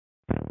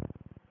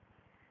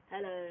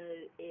Hello,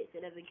 it's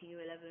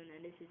 11Q11 and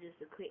this is just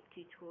a quick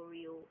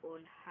tutorial on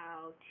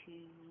how to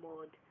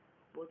mod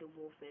Modern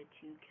Warfare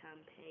 2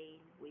 campaign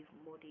with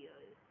modio.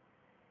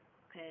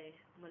 Okay,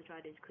 I'm going to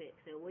try this quick.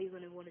 So what you're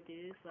going to want to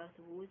do first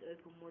of all is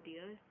open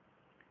modio,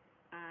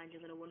 and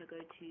you're going to want to go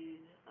to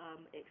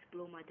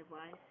explore my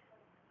device,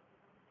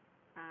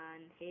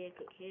 and here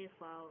click here,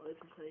 file,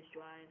 open close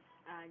drive,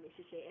 and it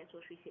should say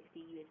Xbox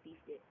 360 USB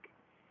stick.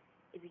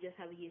 If you just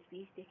have a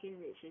USB stick in,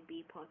 it should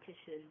be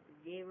partition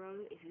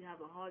 0. If you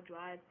have a hard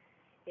drive,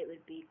 it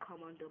would be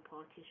come under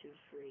partition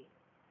 3.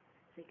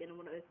 So you're going to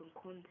want to open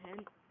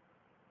content.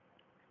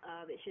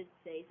 It should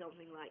say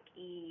something like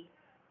E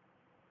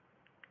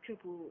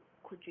triple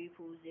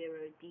quadruple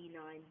 0 D9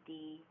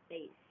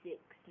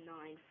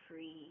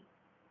 D8693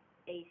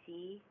 AC,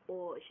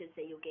 or it should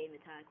say your game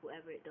tag.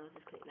 Whatever it does,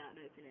 just click that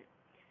and open it.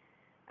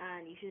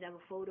 And you should have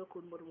a folder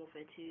called Modern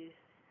Warfare 2.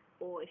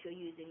 Or if you're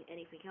using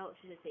anything else,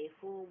 you should say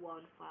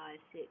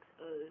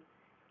 41560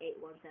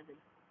 817.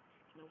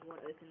 And I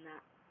want to open that.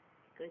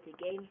 Go to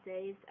game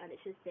saves, and it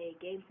should say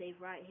game save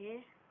right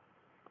here,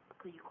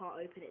 because you can't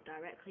open it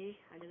directly.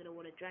 And you're going to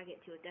want to drag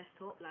it to your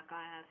desktop like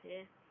I have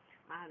here.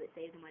 I have it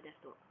saved on my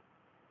desktop.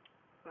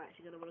 Right,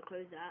 so you're going to want to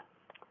close that,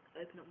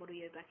 open up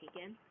modio back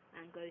again,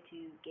 and go to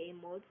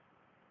game mods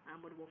and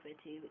Modern Warfare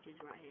 2, which is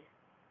right here.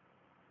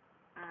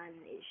 And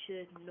it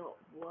should not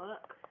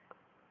work.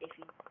 If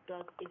it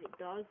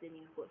does, then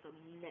you've got some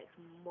next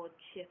mod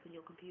chip on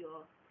your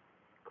computer,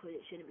 because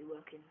it shouldn't be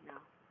working now.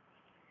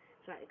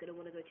 So you're going to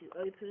want to go to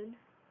open,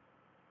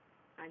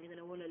 and you're going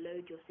to want to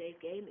load your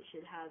save game. It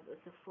should have a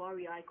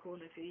Safari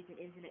icon. If you're using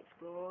Internet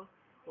Explorer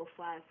or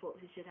Firefox,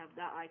 it should have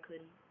that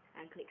icon,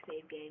 and click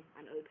save game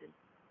and open.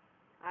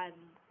 I have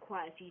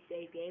quite a few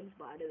save games,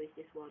 but I know it's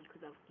this one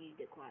because I've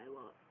used it quite a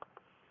lot.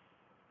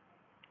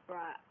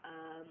 Right,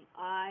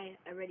 I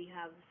already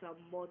have some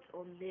mods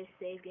on this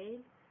save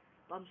game.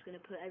 I'm just going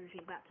to put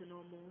everything back to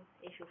normal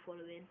if you're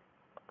following.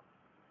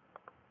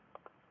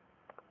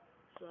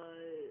 So,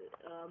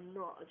 I'm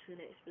just going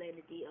to explain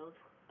the details.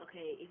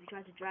 Okay, if you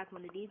try to drag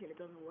one of these and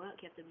it doesn't work,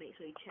 you have to make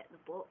sure you check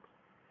the box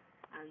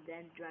and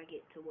then drag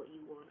it to what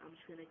you want. I'm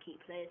just going to keep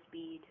player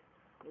speed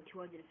on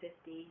 250,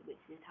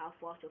 which is how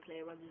fast your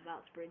player runs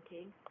without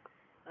sprinting.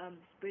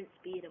 Sprint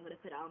speed, I'm going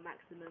to put that on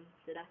maximum,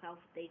 so that's how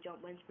they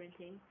jump when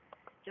sprinting.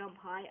 Jump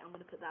height, I'm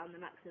going to put that on the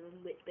maximum,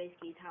 which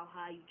basically is how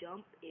high you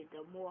jump.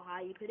 The more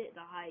high you put it,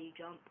 the higher you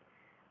jump.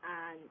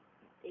 And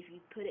if you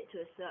put it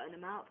to a certain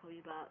amount,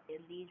 probably about in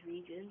these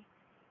regions,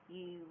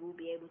 you will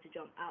be able to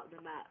jump out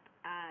the map,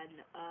 and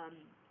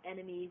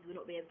enemies will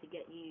not be able to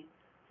get you.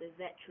 So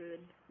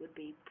veteran would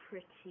be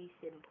pretty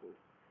simple.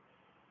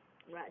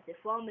 Right, so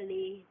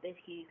formerly,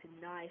 basically you can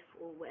knife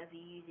or whatever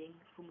you're using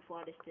from a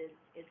far distance.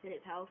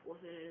 Infinite health,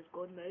 also known as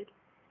God mode,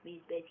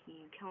 means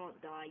basically you can't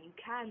die. You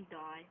can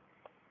die,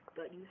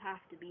 but you have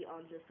to be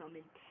under some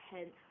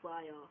intense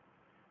fire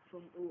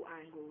from all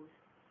angles.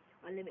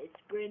 Unlimited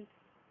sprint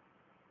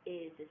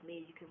just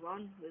means you can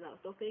run without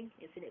stopping.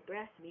 Infinite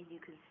breath means you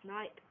can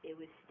snipe it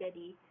with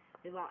steady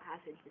without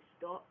having to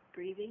stop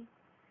breathing.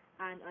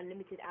 And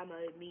unlimited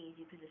ammo means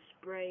you can just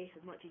spray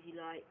as much as you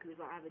like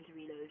without having to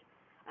reload.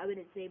 I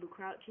wouldn't disable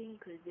crouching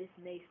because this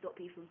may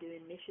stop you from doing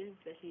missions,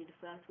 especially the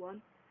first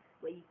one,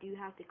 where you do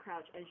have to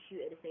crouch and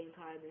shoot at the same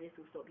time, and this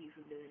will stop you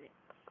from doing it.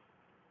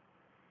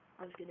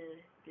 I'm just going to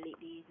delete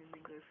these and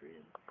then go through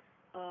them.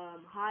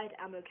 Hide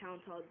ammo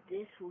counter.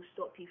 This will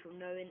stop you from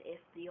knowing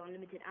if the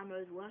unlimited ammo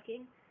is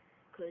working,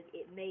 because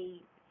it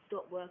may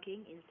stop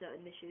working in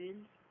certain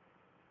missions.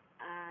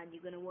 And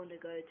you're going to want to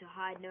go to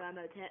hide no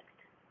ammo text.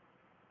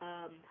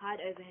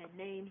 Hide overhead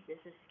names. This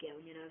is a skill,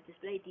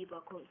 display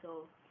debug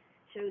console.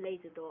 Show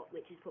laser dot,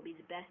 which is probably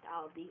the best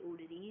out of all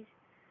of these.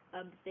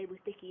 Disable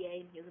sticky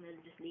aim. You're going to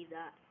just leave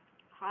that.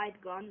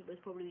 Hide gun was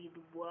probably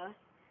the worst,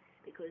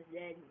 because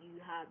then you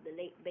have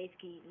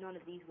basically none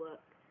of these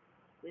work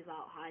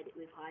without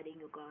hiding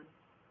your gun.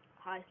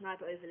 Hide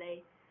sniper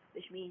overlay,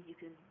 which means you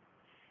can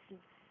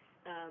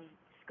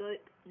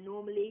scope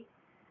normally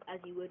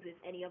as you would with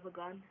any other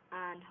gun.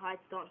 And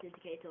hide stance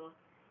indicator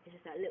is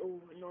just that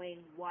little annoying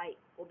white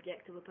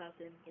object of a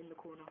person in the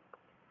corner.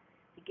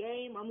 The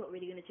game, I'm not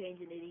really going to change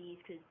any of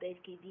these, because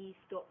basically these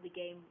stop the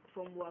game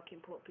from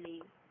working properly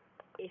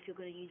if you're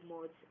going to use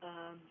mods,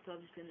 so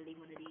I'm just going to leave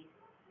one of these.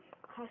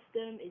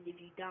 Custom is if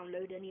you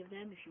download any of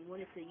them. If you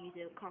wanted to use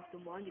a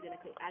custom one, you're going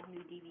to click add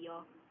new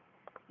DVR.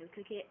 You'll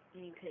click it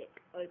and you click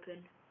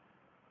open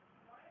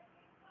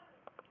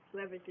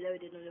wherever it's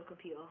loaded on your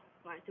computer.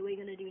 Right, so what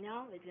you're going to do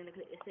now is you're going to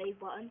click the save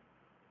button,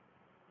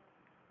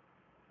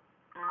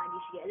 and you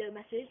should get a little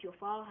message. Your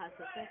file has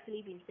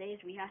successfully been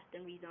saved, rehashed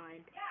and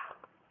resigned.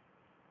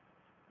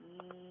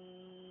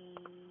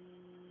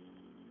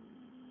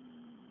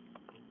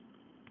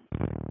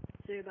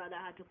 Sorry about that,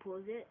 I had to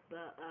pause it,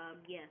 but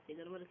yeah, so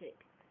you're going to want to click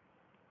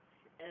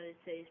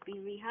so it's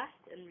been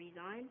rehashed and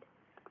resigned.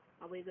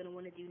 And what you're going to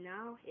want to do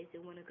now is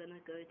you're going to go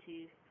to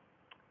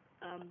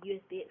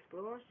USB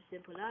Explorer. It's a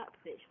simple app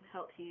which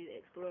helps you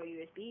explore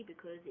USB,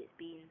 because it's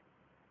been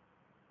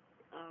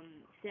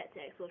set to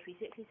Xbox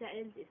 360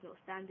 settings. It's not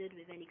standard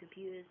with any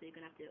computers, so you're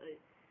going to have to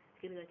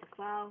You're going to go to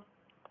File,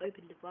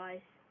 Open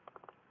Device.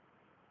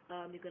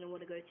 You're going to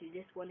want to go to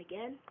this one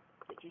again,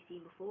 which you've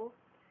seen before,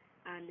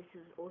 and this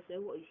is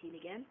also what you've seen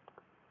again.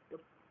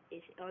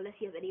 Unless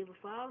you have any other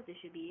files, this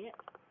should be it.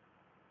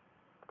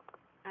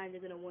 And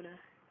you're going to want to,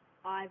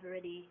 I've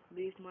already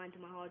moved mine to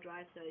my hard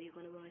drive, so you're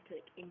going to want to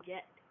click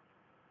Inject,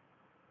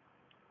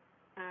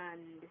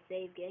 and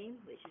save game,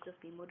 which has just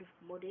been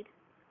modded.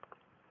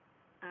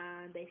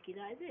 And basically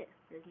that is it.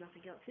 There's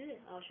nothing else to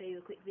it. I'll show you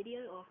a quick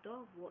video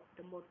after what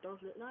the mod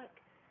does look like.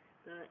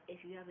 But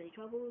if you have any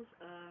troubles,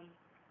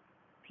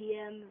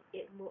 PM,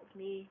 inbox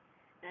me,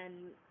 and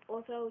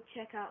also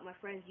check out my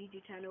friend's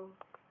YouTube channel,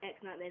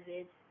 Nightmare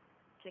Vids.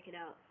 Check it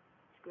out.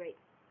 It's great.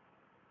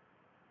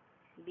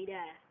 Be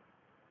there.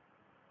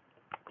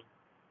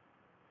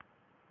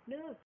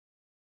 No.